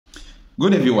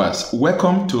Good day, viewers.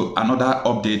 Welcome to another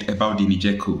update about the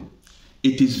Niger Coup.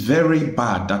 It is very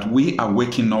bad that we are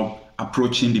waking up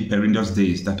approaching the perilous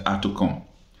days that are to come.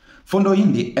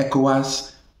 Following the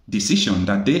ECOWAS decision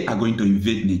that they are going to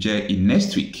invade Niger in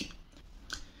next week,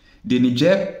 the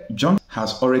Niger Junta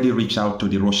has already reached out to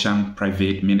the Russian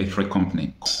private military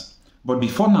company. But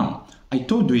before now, I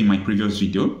told you in my previous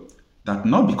video that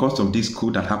not because of this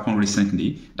coup that happened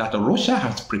recently, that Russia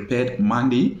has prepared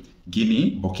Mali,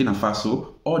 Guinea, Burkina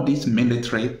Faso, all these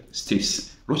military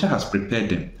states. Russia has prepared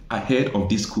them ahead of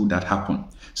this coup that happened.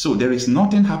 So there is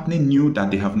nothing happening new that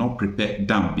they have not prepared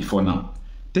down before now.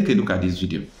 Take a look at this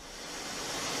video.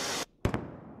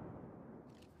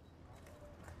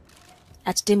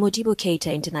 At Demodibo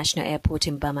Keita International Airport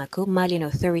in Bamako, Malian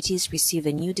authorities received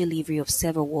a new delivery of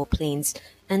several warplanes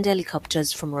and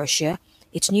helicopters from Russia,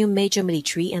 its new major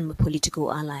military and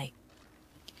political ally.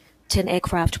 10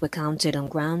 aircraft were counted on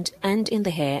ground, and in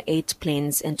the air, 8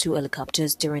 planes and 2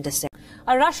 helicopters during the session.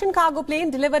 A Russian cargo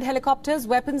plane delivered helicopters,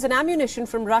 weapons and ammunition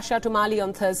from Russia to Mali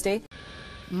on Thursday.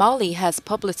 Mali has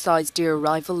publicized the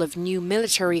arrival of new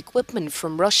military equipment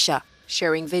from Russia.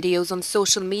 Sharing videos on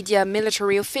social media,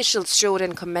 military officials showed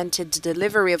and commented the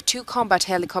delivery of 2 combat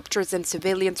helicopters and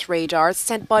surveillance radars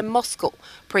sent by Moscow,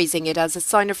 praising it as a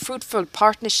sign of fruitful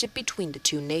partnership between the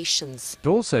two nations. It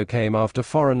also came after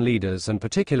foreign leaders, and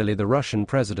particularly the Russian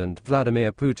President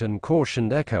Vladimir Putin,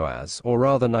 cautioned ECOWAS, or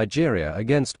rather Nigeria,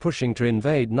 against pushing to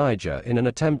invade Niger in an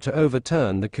attempt to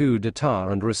overturn the coup d'etat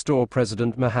and restore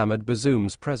President Mohamed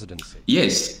Bazoum's presidency.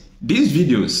 Yes. These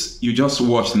videos you just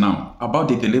watched now about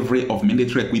the delivery of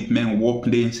military equipment,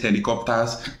 warplanes,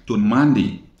 helicopters to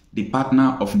Mali, the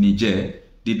partner of Niger,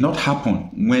 did not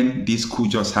happen when this coup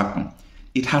just happened.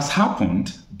 It has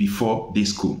happened before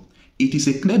this coup. It is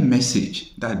a clear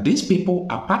message that these people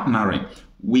are partnering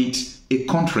with a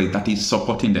country that is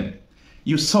supporting them.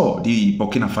 You saw the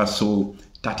Burkina Faso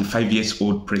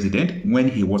 35-year-old president when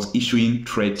he was issuing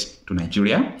threats to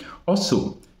Nigeria.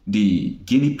 Also, the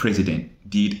Guinea president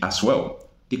did as well.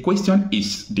 The question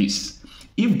is this: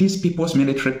 if these people's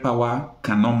military power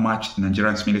cannot match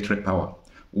Nigeria's military power,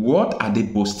 what are they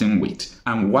boasting with?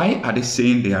 And why are they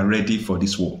saying they are ready for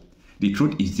this war? The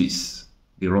truth is this: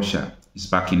 the Russia is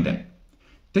backing them.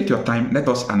 Take your time, let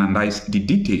us analyze the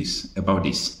details about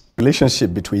this. The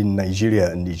relationship between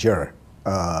Nigeria and Niger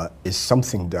is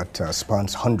something that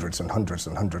spans hundreds and hundreds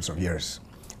and hundreds of years.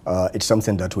 It's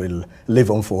something that will live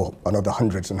on for another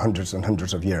hundreds and hundreds and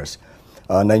hundreds of years.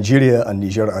 Nigeria and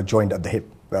Niger are joined at the hip.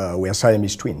 We are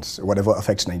Siamese twins. Whatever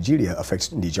affects Nigeria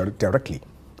affects Niger directly.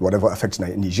 Whatever affects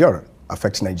Niger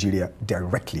affects Nigeria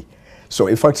directly. So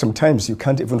in fact, sometimes you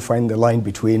can't even find the line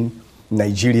between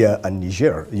Nigeria and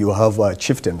Niger. You have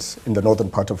chieftains in the northern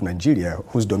part of Nigeria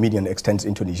whose dominion extends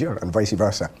into Niger and vice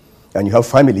versa. And you have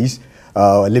families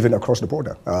living across the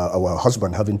border. Our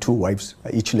husband having 2 wives,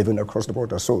 each living across the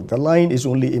border. So the line is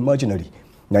only imaginary.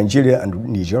 Nigeria and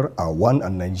Niger are one,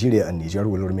 and Nigeria and Niger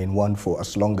will remain one for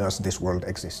as long as this world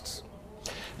exists.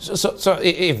 So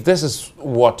if this is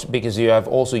what, because you have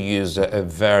also used a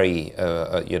very,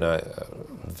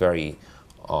 very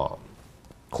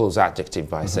close adjective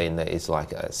by saying that it's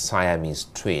like a Siamese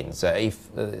twins. If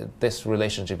this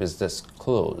relationship is this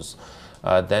close,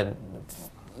 then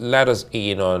let us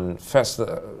in on first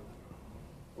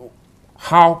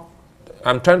how.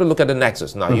 I'm trying to look at the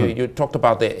nexus now. You talked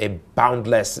about a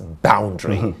boundless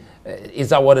boundary. Is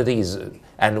that what it is?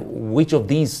 And which of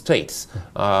these states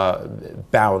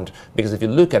bound? Because if you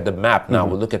look at the map now,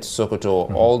 we look at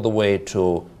Sokoto all the way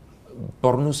to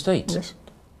Borno State. Yes,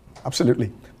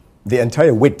 absolutely. The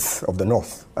entire width of the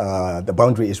north, the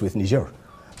boundary is with Niger.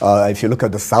 If you look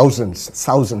at the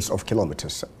thousands of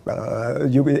kilometers,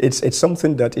 it's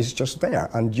something that is just there,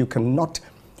 and you cannot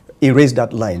erase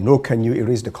that line, nor can you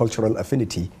erase the cultural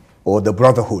affinity or the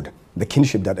brotherhood, the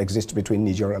kinship that exists between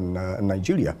Niger and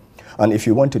Nigeria. And if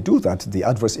you want to do that, the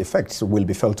adverse effects will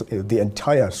be felt the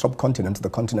entire subcontinent,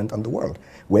 the continent, and the world.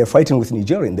 We're fighting with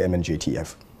Niger in the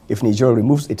MNJTF. If Niger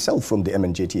removes itself from the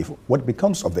MNJTF, what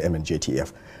becomes of the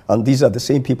MNJTF? And these are the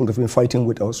same people that have been fighting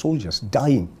with our soldiers,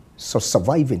 dying, so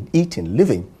surviving, eating,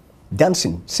 living,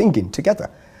 dancing, singing together.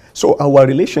 So our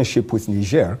relationship with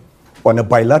Niger on a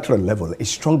bilateral level is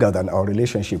stronger than our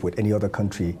relationship with any other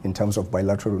country in terms of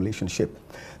bilateral relationship.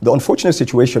 The unfortunate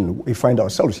situation we find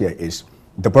ourselves here is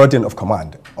the burden of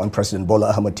command on President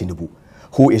Bola Ahmed Tinubu,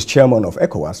 who is chairman of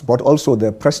ECOWAS, but also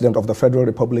the president of the Federal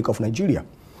Republic of Nigeria.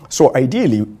 So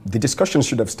ideally, the discussion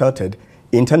should have started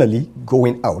internally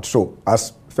going out. So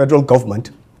as federal government,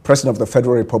 president of the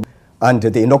Federal Republic, And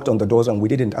they knocked on the doors and we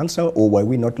didn't answer, or were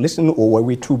we not listening, or were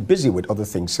we too busy with other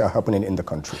things happening in the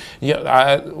country?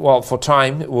 Yeah, well, for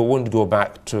time, we won't go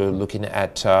back to looking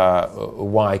at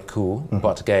why coup,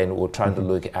 but again, we're trying to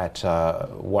look at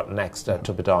what next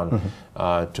to be done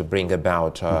to bring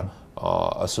about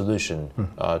a solution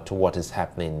to what is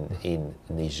happening in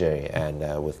Niger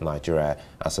and with Nigeria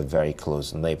as a very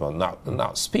close neighbor.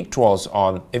 Now speak to us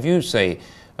on, if you say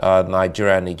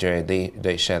Nigeria and Nigeria,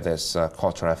 they share this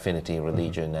cultural affinity,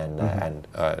 religion, and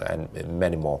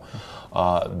many more.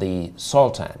 The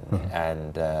Sultan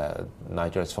and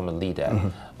Nigeria's former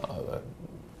leader,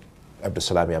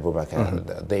 Abdulsalami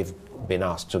Abubakar, they've been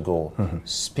asked to go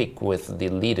speak with the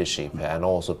leadership and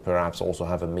also perhaps also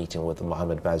have a meeting with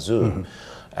Mohamed Bazoum.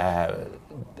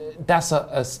 That's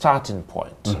a starting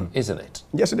point, isn't it?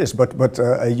 Yes, it is. But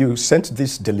you sent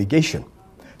this delegation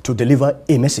to deliver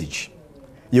a message.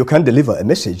 You can't deliver a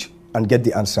message and get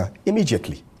the answer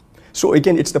immediately. So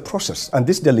again, it's the process. And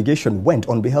this delegation went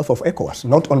on behalf of ECOWAS,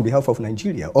 not on behalf of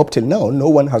Nigeria. Up till now, no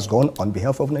one has gone on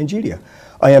behalf of Nigeria.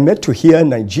 I am yet to hear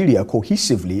Nigeria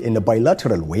cohesively, in a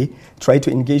bilateral way, try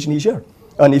to engage Niger.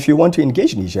 And if you want to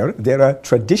engage Niger, there are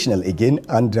traditional, again,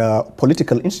 and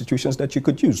political institutions that you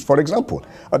could use. For example,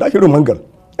 Dahiru Mangal.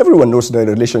 Everyone knows the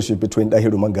relationship between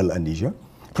Dahiru Mangal and Niger.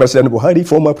 President Buhari,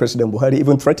 former President Buhari,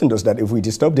 even threatened us that if we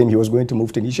disturbed him, he was going to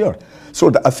move to Niger. So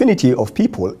the affinity of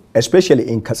people, especially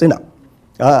in Katsina,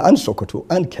 and Sokoto,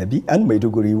 and Kebbi, and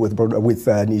Maiduguri with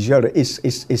Niger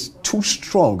is too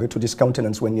strong to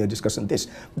discountenance when you're discussing this.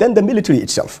 Then the military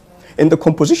itself. In the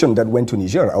composition that went to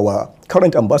Niger, our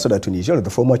current ambassador to Niger, the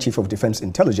former Chief of Defense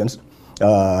Intelligence,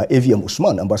 AVM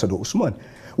Usman, Ambassador Usman,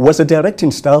 was a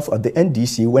directing staff at the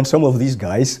NDC when some of these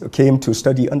guys came to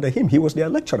study under him. He was their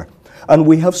lecturer. And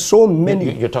we have so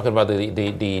many... You're talking about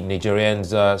the Nigerian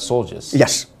soldiers?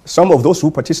 Yes, some of those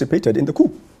who participated in the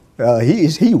coup.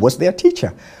 He was their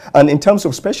teacher. And in terms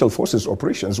of special forces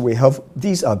operations, we have,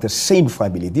 these are the same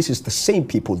family. This is the same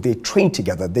people. They train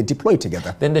together. They deploy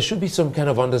together. Then there should be some kind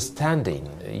of understanding,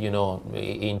 you know,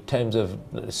 in terms of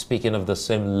speaking of the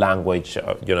same language,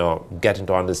 you know, getting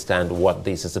to understand what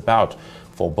this is about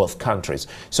for both countries.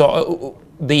 So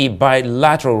the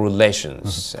bilateral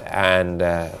relations and,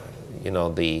 you know,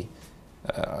 the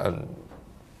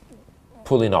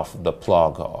pulling off the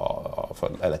plug of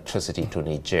electricity to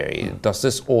Nigeria, does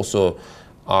this also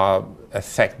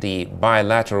affect the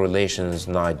bilateral relations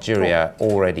Nigeria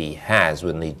already has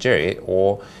with Nigeria,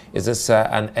 or is this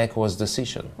an ECOWAS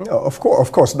decision? No, of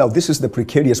course. Now, this is the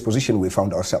precarious position we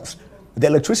found ourselves. The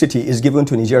electricity is given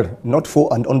to Niger, not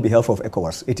for and on behalf of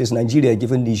ECOWAS. It is Nigeria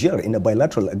giving Niger in a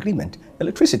bilateral agreement,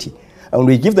 electricity. And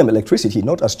we give them electricity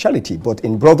not as charity, but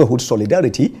in brotherhood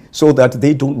solidarity, so that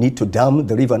they don't need to dam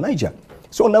the river Niger.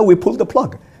 So now we pull the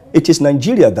plug. It is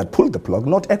Nigeria that pulled the plug,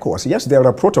 not ECOWAS. Yes, there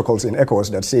are protocols in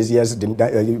ECOWAS that says, yes,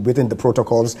 within the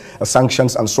protocols,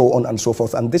 sanctions and so on and so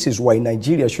forth. And this is why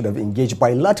Nigeria should have engaged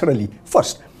bilaterally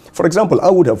first. For example, I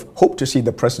would have hoped to see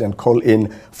the president call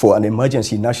in for an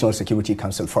emergency National Security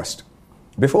Council first,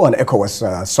 before an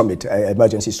ECOWAS summit,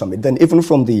 emergency summit. Then even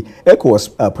from the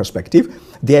ECOWAS perspective,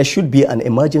 there should be an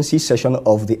emergency session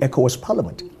of the ECOWAS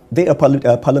parliament. They are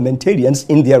parliamentarians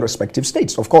in their respective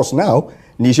states. Of course, now,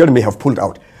 Niger may have pulled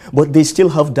out, but they still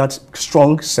have that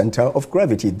strong center of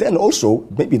gravity. Then also,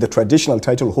 maybe the traditional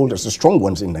title holders, the strong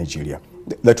ones in Nigeria,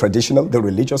 the traditional, the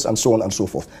religious, and so on and so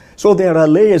forth. So there are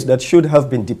layers that should have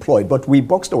been deployed, but we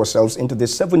boxed ourselves into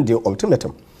this 7-day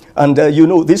ultimatum. And you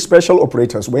know, these special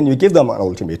operators, when you give them an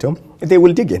ultimatum, they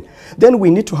will dig in. Then we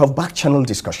need to have back-channel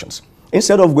discussions.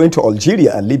 Instead of going to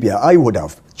Algeria and Libya, I would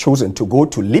have chosen to go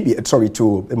to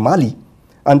Mali,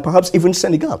 and perhaps even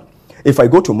Senegal. If I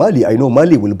go to Mali, I know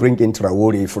Mali will bring in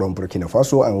Traore from Burkina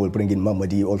Faso and will bring in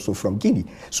Mamadi also from Guinea.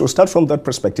 So start from that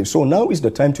perspective. So now is the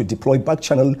time to deploy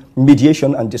back-channel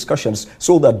mediation and discussions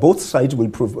so that both sides will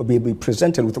be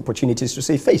presented with opportunities to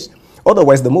save face.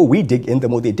 Otherwise, the more we dig in, the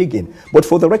more they dig in. But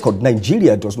for the record,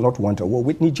 Nigeria does not want a war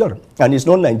with Niger. And it's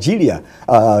not Nigeria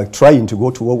trying to go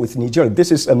to war with Niger.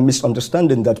 This is a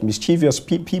misunderstanding that mischievous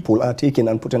people are taking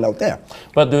and putting out there.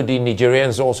 But do the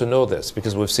Nigerians also know this?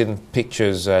 Because we've seen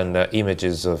pictures and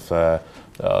images of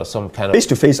some kind of...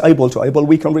 Face-to-face, eyeball-to-eyeball,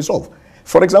 we can resolve.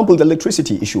 For example, the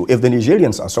electricity issue. If the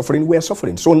Nigerians are suffering, we are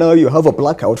suffering. So now you have a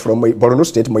blackout from Borno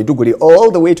State, Maiduguri,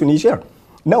 all the way to Niger.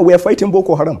 Now we are fighting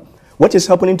Boko Haram. What is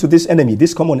happening to this enemy,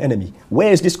 this common enemy?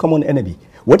 Where is this common enemy?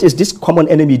 What is this common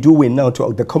enemy doing now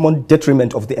to the common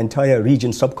detriment of the entire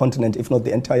region, subcontinent, if not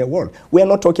the entire world? We are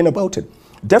not talking about it.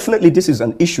 Definitely, this is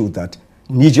an issue that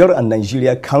Niger and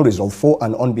Nigeria can resolve for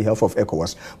and on behalf of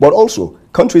ECOWAS. But also,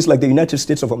 countries like the United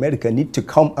States of America need to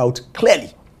come out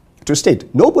clearly to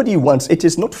state. Nobody wants, it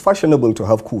is not fashionable to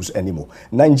have coups anymore.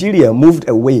 Nigeria moved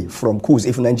away from coups.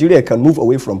 If Nigeria can move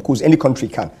away from coups, any country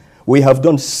can. We have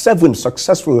done 7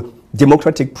 successful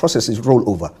democratic processes roll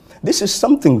over. This is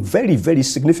something very, very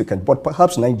significant, but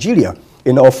perhaps Nigeria,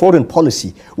 in our foreign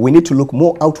policy, we need to look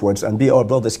more outwards and be our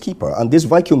brother's keeper. And this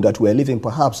vacuum that we're living,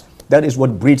 perhaps, that is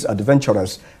what breeds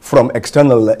adventurers from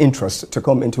external interests to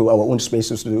come into our own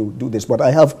spaces to do this. But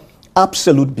I have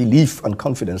absolute belief and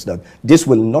confidence that this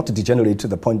will not degenerate to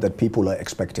the point that people are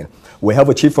expecting. We have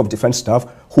a chief of defense staff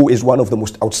who is one of the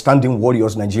most outstanding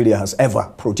warriors Nigeria has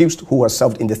ever produced, who has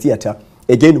served in the theater,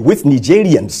 again, with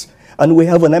Nigerians. And we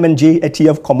have an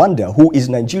MNJ-ATF commander who is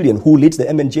Nigerian, who leads the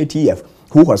MNJ-ATF,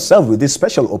 who has served with these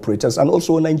special operators and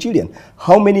also a Nigerian.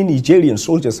 How many Nigerian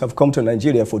soldiers have come to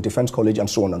Nigeria for defense college and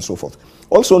so on and so forth?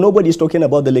 Also, nobody is talking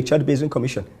about the Lake Chad Basin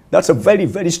Commission. That's a very,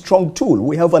 very strong tool.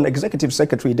 We have an executive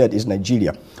secretary that is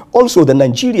Nigeria. Also, the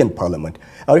Nigerian parliament.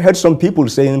 I heard some people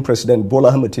saying President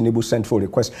Bola Ahmed Tinubu sent for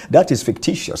requests. That is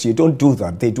fictitious. You don't do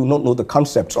that. They do not know the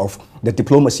concepts of the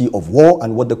diplomacy of war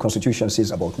and what the constitution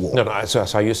says about war. No,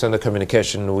 so you send the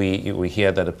communication we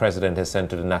hear that the president has sent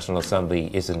to the National Assembly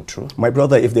isn't true? My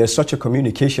brother, if there's such a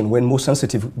communication, when more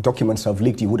sensitive documents have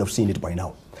leaked, you would have seen it by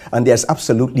now. And there's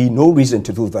absolutely no reason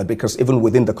to do that, because even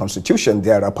within the constitution,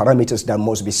 there are parameters that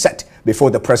must be set before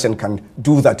the president can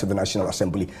do that to the National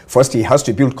Assembly. First, he has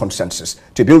to build consensus.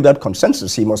 To build that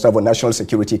consensus, he must have a National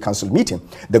Security Council meeting.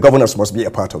 The governors must be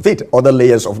a part of it. Other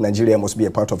layers of Nigeria must be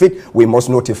a part of it. We must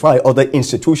notify other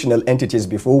institutional entities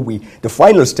before the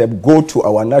final step, go to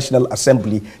our National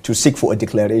Assembly to seek for a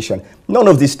declaration. None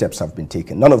of these steps have been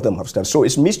taken. None of them have started. So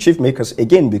it's mischief makers,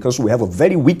 again, because we have a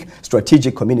very weak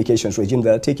strategic communications regime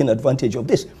that are taking advantage of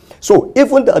this. So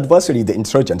even the adversary, the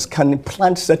insurgents, can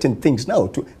plant certain things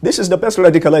now. This is the best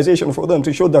radicalization for them,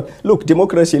 to show that, look,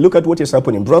 democracy, look at what is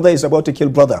happening. Brother is about to kill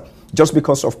brother just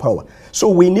because of power. So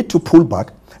we need to pull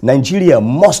back. Nigeria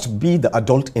must be the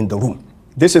adult in the room.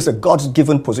 This is a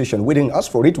God-given position. We didn't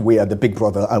ask for it. We are the big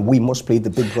brother, and we must play the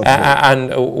big brother role. And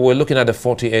we're looking at the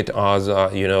 48 hours,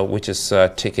 which is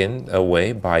ticking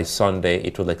away. By Sunday,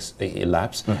 it will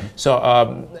elapse. Mm-hmm.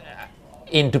 So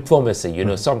in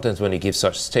diplomacy, sometimes when you give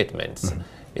such statements, mm-hmm.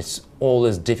 it's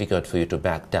always difficult for you to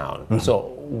back down. Mm-hmm.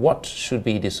 So what should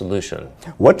be the solution?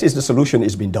 What is the solution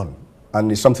is being done. And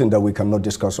it's something that we cannot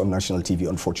discuss on national TV,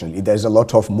 unfortunately. There's a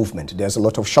lot of movement. There's a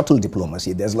lot of shuttle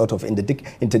diplomacy. There's a lot of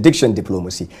interdiction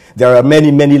diplomacy. There are many,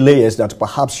 many layers that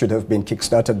perhaps should have been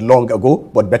kickstarted long ago,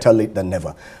 but better late than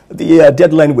never. The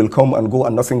deadline will come and go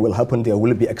and nothing will happen. There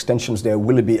will be extensions. There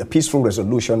will be a peaceful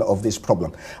resolution of this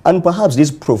problem. And perhaps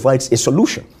this provides a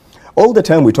solution. All the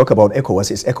time we talk about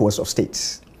ECOWAS is ECOWAS of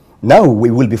states. Now we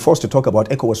will be forced to talk about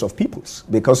ECOWAS of peoples,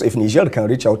 because if Niger can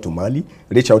reach out to Mali,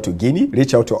 reach out to Guinea,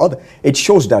 reach out to other, it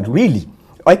shows that really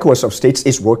ECOWAS of states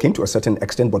is working to a certain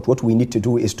extent, but what we need to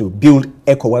do is to build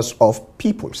ECOWAS of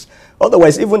peoples.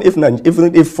 Otherwise, even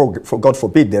if for God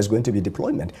forbid there's going to be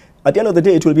deployment, at the end of the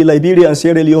day it will be Liberia and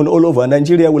Sierra Leone all over.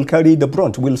 Nigeria will carry the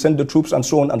brunt, will send the troops and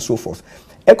so on and so forth.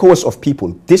 ECOWAS of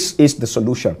people, this is the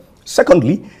solution.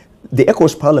 Secondly, the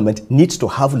ECOWAS Parliament needs to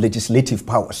have legislative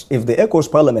powers. If the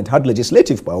ECOWAS Parliament had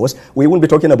legislative powers, we wouldn't be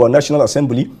talking about National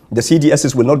Assembly. The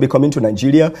CDSs will not be coming to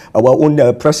Nigeria. Our own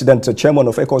chairman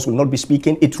of ECOWAS will not be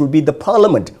speaking. It will be the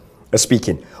Parliament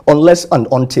speaking, unless and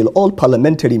until all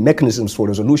parliamentary mechanisms for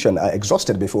resolution are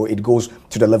exhausted before it goes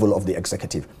to the level of the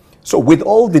executive. So with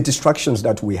all the distractions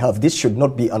that we have, this should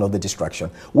not be another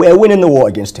distraction. We are winning the war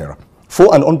against terror.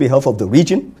 For and on behalf of the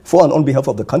region, for and on behalf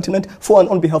of the continent, for and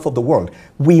on behalf of the world.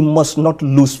 We must not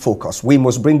lose focus. We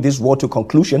must bring this war to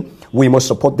conclusion. We must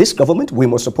support this government. We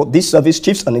must support these service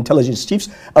chiefs and intelligence chiefs.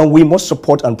 And we must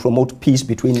support and promote peace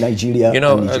between Nigeria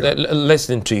and Niger.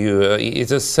 Listening to you,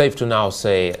 is it safe to now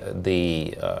say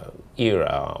the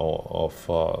era of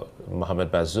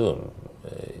Mohamed Bazoum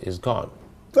is gone?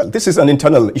 Well, this is an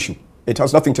internal issue. It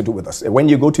has nothing to do with us. When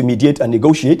you go to mediate and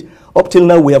negotiate, up till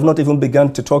now we have not even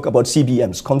begun to talk about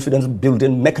CBMs, confidence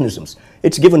building mechanisms.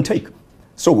 It's give and take.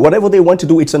 So whatever they want to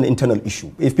do, it's an internal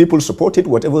issue. If people support it,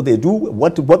 whatever they do,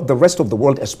 what the rest of the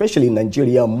world, especially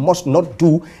Nigeria, must not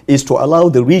do is to allow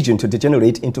the region to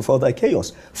degenerate into further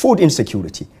chaos. Food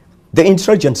insecurity, the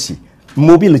insurgency,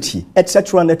 mobility,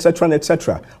 etc. and etc. and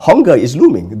etc. Hunger is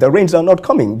looming. The rains are not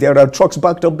coming. There are trucks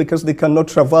backed up because they cannot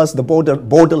traverse the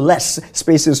borderless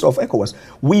spaces of ECOWAS.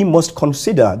 We must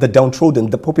consider the downtrodden,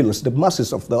 the populace, the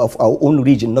masses of our own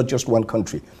region, not just one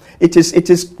country. It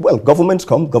is, well, governments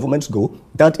come, governments go.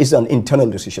 That is an internal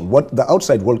decision. What the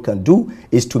outside world can do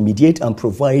is to mediate and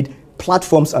provide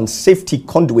platforms and safety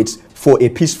conduits for a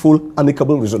peaceful,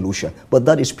 amicable resolution. But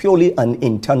that is purely an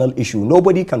internal issue.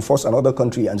 Nobody can force another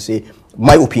country and say,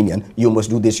 my opinion, you must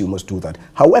do this, you must do that.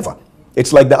 However,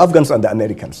 it's like the Afghans and the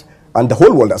Americans, and the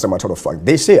whole world, as a matter of fact.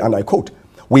 They say, and I quote,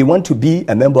 we want to be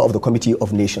a member of the Committee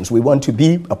of Nations. We want to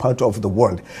be a part of the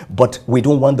world, but we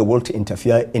don't want the world to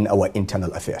interfere in our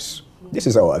internal affairs. This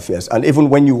is our affairs. And even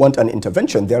when you want an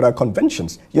intervention, there are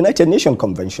conventions, United Nations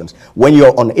conventions. When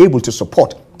you're unable to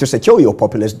support, to secure your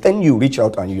populace, then you reach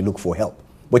out and you look for help.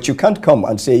 But you can't come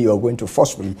and say you're going to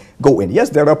forcefully go in. Yes,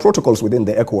 there are protocols within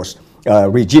the ECOWAS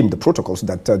regime, the protocols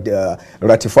that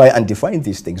ratify and define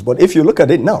these things. But if you look at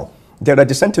it now, there are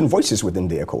dissenting voices within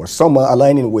the ECOWAS. Some are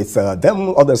aligning with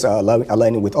them, others are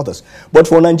aligning with others. But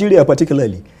for Nigeria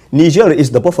particularly, Niger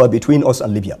is the buffer between us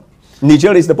and Libya.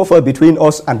 Niger is the buffer between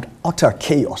us and utter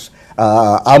chaos,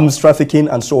 arms trafficking,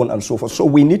 and so on and so forth. So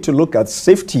we need to look at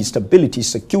safety, stability,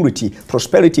 security,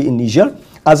 prosperity in Niger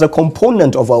as a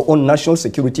component of our own national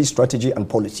security strategy and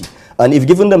policy. And if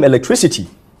giving them electricity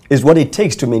is what it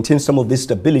takes to maintain some of this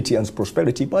stability and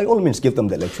prosperity, by all means give them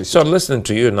the electricity. So listening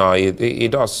to you now,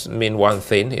 it does mean one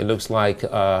thing. It looks like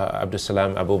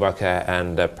Abdulsalam Abubakar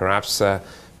and perhaps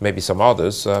maybe some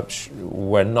others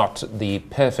were not the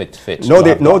perfect fit. No,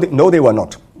 they were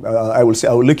not. I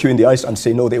will look you in the eyes and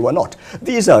say, no, they were not.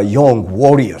 These are young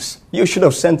warriors. You should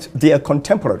have sent their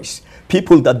contemporaries,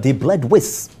 people that they bled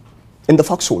with in the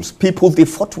foxholes, people they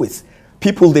fought with,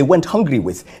 people they went hungry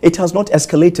with. It has not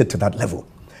escalated to that level.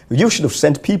 You should have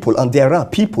sent people, and there are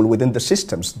people within the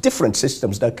systems, different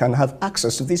systems, that can have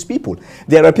access to these people.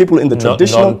 There are people in the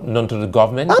traditional... None to the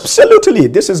government? Absolutely.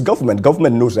 This is government.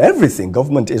 Government knows everything.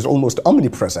 Government is almost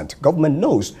omnipresent. Government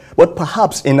knows. But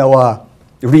perhaps in our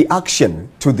reaction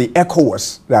to the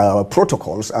ECOWAS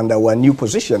protocols and our new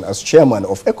position as chairman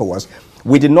of ECOWAS,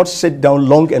 we did not sit down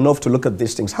long enough to look at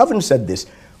these things. Having said this,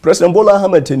 President Bola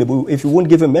Ahmed Tinubu, if you won't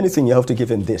give him anything, you have to give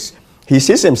him this. He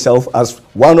sees himself as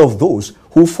one of those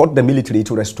who fought the military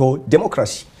to restore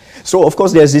democracy. So, of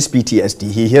course, there's this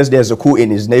PTSD. He hears there's a coup in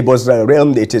his neighbor's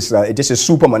realm. It is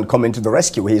Superman coming to the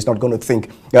rescue. He's not going to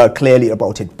think clearly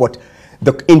about it. But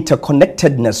the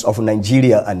interconnectedness of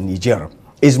Nigeria and Niger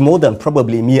is more than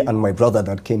probably me and my brother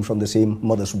that came from the same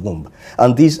mother's womb.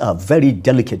 And these are very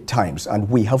delicate times, and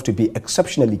we have to be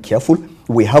exceptionally careful.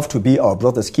 We have to be our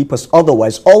brother's keepers.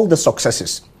 Otherwise, all the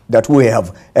successes that we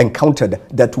have encountered,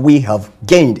 that we have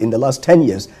gained in the last 10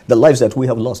 years, the lives that we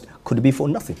have lost, could be for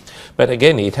nothing. But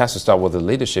again, it has to start with the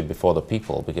leadership before the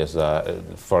people, because,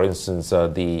 for instance,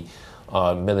 the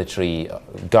military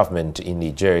government in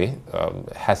Nigeria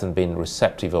hasn't been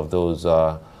receptive of those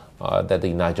that the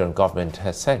Nigerian government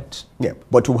has sent. Yeah,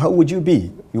 but how would you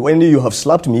be? When you have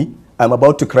slapped me, I'm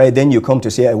about to cry, then you come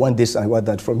to say, I want this, I want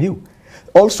that from you.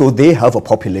 Also, they have a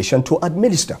population to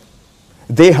administer.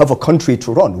 They have a country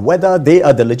to run, whether they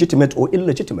are the legitimate or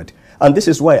illegitimate. And this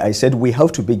is why I said we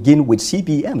have to begin with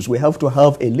CBMs. We have to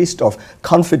have a list of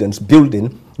confidence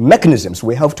building mechanisms.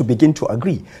 We have to begin to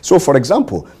agree. So, for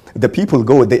example, the people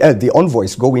go, the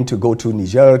envoys going to go to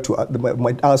Niger to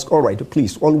might ask, all right,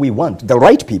 please, all we want, the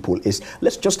right people, is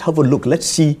let's just have a look, let's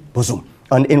see Bozoum.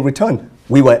 And in return,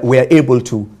 we are able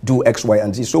to do X, Y,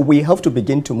 and Z. So we have to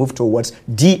begin to move towards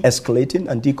de-escalating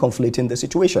and deconflating the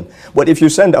situation. But if you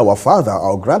send our father,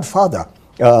 our grandfather,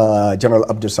 General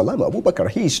Abdulsalam Abubakar,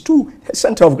 his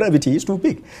center of gravity is too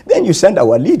big. Then you send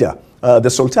our leader, the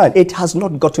Sultan. It has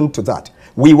not gotten to that.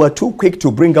 We were too quick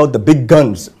to bring out the big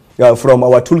guns from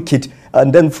our toolkit,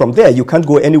 and then from there you can't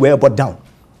go anywhere but down.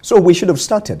 So we should have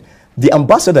started. The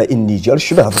ambassador in Niger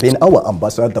should have been our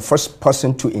ambassador, the first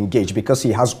person to engage, because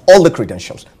he has all the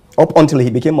credentials. Up until he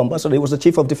became ambassador, he was the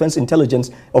chief of defense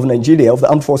intelligence of Nigeria, of the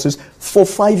armed forces, for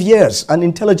 5 years, an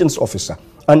intelligence officer,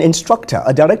 an instructor,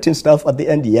 a directing staff at the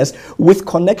NDS, with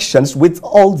connections with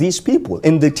all these people.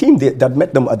 In the team that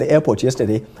met them at the airport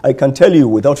yesterday, I can tell you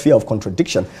without fear of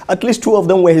contradiction, at least 2 of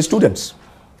them were his students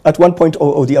at one point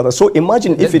or the other. So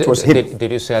imagine if it was him.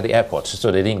 Did you say at the airport?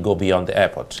 So they didn't go beyond the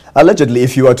airport? Allegedly,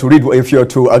 if you are to read, if you are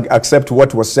to accept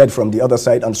what was said from the other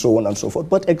side and so on and so forth.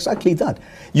 But exactly that.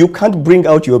 You can't bring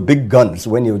out your big guns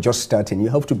when you're just starting. You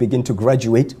have to begin to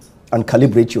graduate and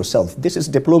calibrate yourself. This is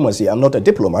diplomacy. I'm not a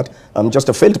diplomat. I'm just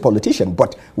a failed politician.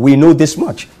 But we know this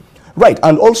much. Right,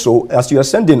 and also, as you are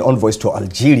sending envoys to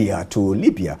Algeria, to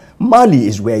Libya, Mali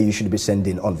is where you should be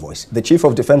sending envoys. The chief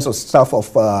of defense staff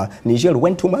of Niger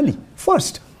went to Mali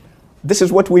first. This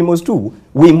is what we must do.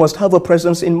 We must have a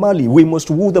presence in Mali. We must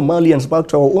woo the Malians back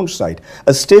to our own side.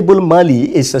 A stable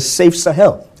Mali is a safe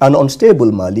Sahel. An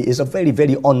unstable Mali is a very,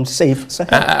 very unsafe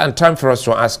Sahel. And time for us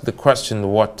to ask the question,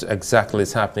 what exactly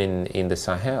is happening in the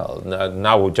Sahel?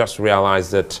 Now we just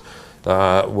realized that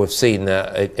we've seen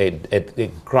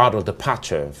a gradual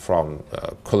departure from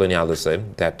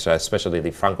colonialism, that especially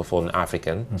the Francophone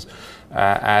Africans,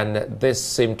 and this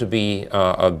seemed to be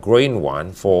a growing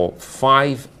one for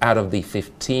 5 out of the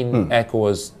 15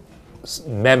 ECOWAS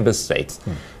member states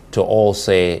to all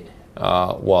say,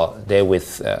 well, they're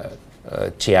with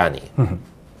Chiani.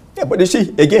 Yeah, but you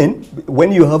see, again,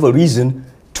 when you have a reason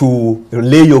to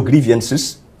lay your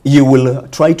grievances, you will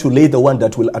try to lay the one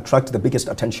that will attract the biggest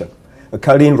attention.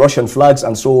 Carrying Russian flags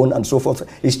and so on and so forth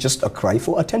is just a cry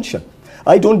for attention.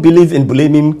 I don't believe in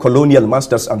blaming colonial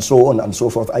masters and so on and so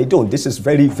forth. I don't. This is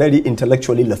very, very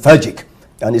intellectually lethargic.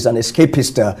 And it's an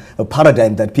escapist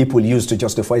paradigm that people use to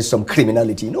justify some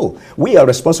criminality. No, we are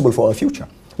responsible for our future.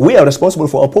 We are responsible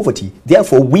for our poverty.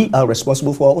 Therefore, we are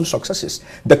responsible for our own successes.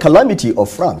 The calamity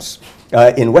of France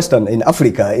in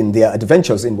Africa, in their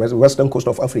adventures in western coast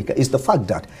of Africa, is the fact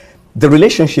that the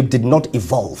relationship did not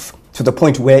evolve to the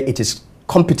point where it is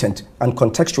competent and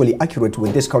contextually accurate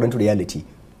with this current reality.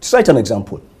 To cite an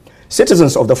example,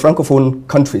 citizens of the Francophone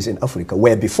countries in Africa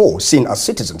were before seen as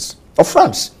citizens of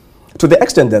France, to the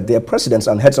extent that their presidents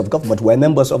and heads of government were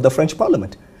members of the French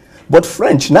parliament. But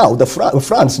France now,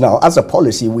 as a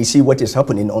policy, we see what is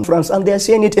happening on France, and they are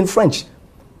saying it in French.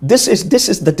 This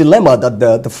is the dilemma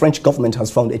that the French government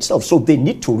has found itself. So they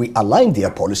need to realign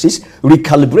their policies,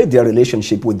 recalibrate their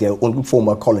relationship with their own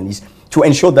former colonies to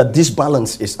ensure that this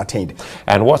balance is attained.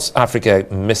 And what's Africa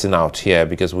missing out here?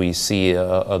 Because we see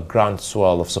a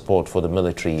groundswell of support for the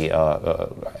military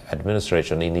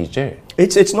administration in Nigeria.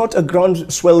 It's not a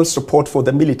groundswell support for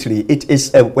the military.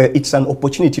 It's an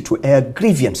opportunity to air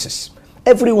grievances.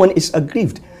 Everyone is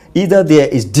aggrieved. Either there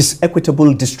is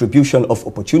disequitable distribution of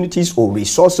opportunities or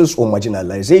resources or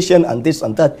marginalization and this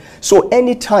and that. So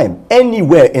anytime,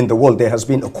 anywhere in the world there has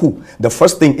been a coup, the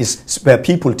first thing is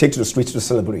people take to the streets to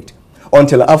celebrate.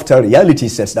 Until after reality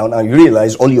sets down and you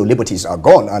realize all your liberties are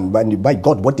gone, and by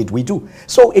God, what did we do?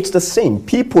 So it's the same.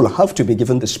 People have to be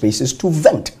given the spaces to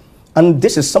vent. And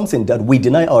this is something that we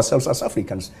deny ourselves as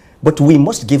Africans. But we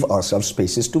must give ourselves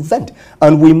spaces to vent.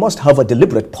 And we must have a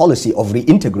deliberate policy of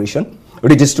reintegration,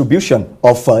 redistribution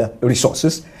of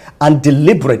resources, and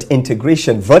deliberate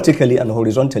integration vertically and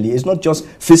horizontally. Is not just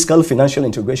fiscal, financial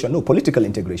integration, no, political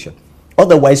integration.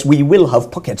 Otherwise, we will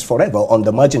have pockets forever on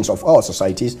the margins of our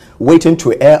societies waiting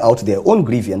to air out their own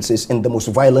grievances in the most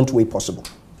violent way possible.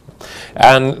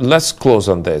 And let's close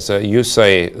on this. You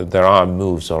say there are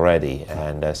moves already,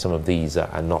 and some of these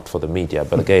are not for the media.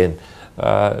 But again,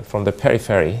 from the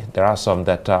periphery, there are some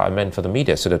that are meant for the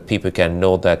media, so that people can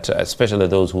know that, especially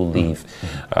those who live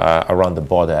around the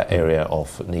border area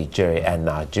of Nigeria and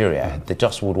Nigeria, they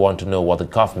just would want to know what the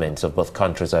governments of both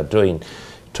countries are doing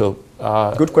to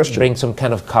Good question. Bring some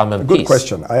kind of calm and peace. Good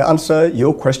question. I answer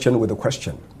your question with a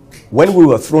question. When we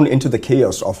were thrown into the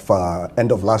chaos of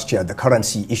end of last year, the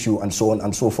currency issue and so on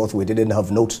and so forth, we didn't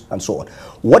have notes and so on.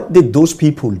 What did those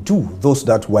people do, those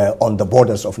that were on the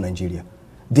borders of Nigeria?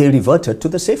 They reverted to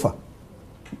the safer.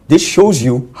 This shows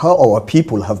you how our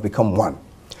people have become one.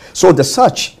 So the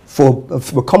search for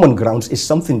common grounds is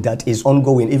something that is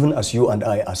ongoing even as you and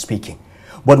I are speaking.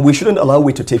 But we shouldn't allow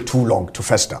it to take too long to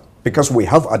fester, because we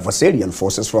have adversarial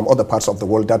forces from other parts of the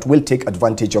world that will take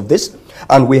advantage of this,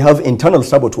 and we have internal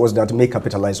saboteurs that may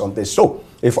capitalize on this. So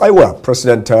if I were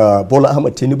President Bola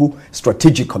Ahmed Tinubu,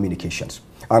 strategic communications,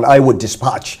 and I would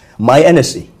dispatch my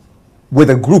NSA with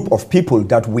a group of people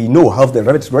that we know have the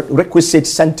requisite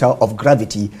center of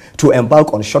gravity to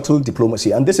embark on shuttle diplomacy.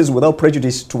 And this is without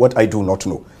prejudice to what I do not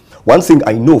know. One thing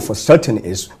I know for certain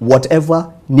is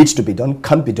whatever needs to be done,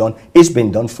 can be done, is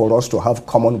being done for us to have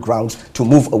common grounds to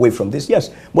move away from this.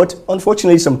 Yes, but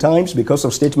unfortunately sometimes because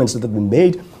of statements that have been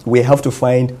made, we have to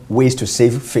find ways to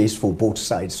save face for both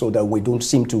sides so that we don't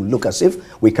seem to look as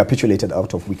if we capitulated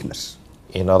out of weakness.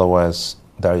 In other words,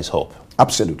 there is hope.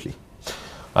 Absolutely.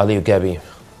 Aliyu Gabi,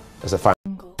 as a final.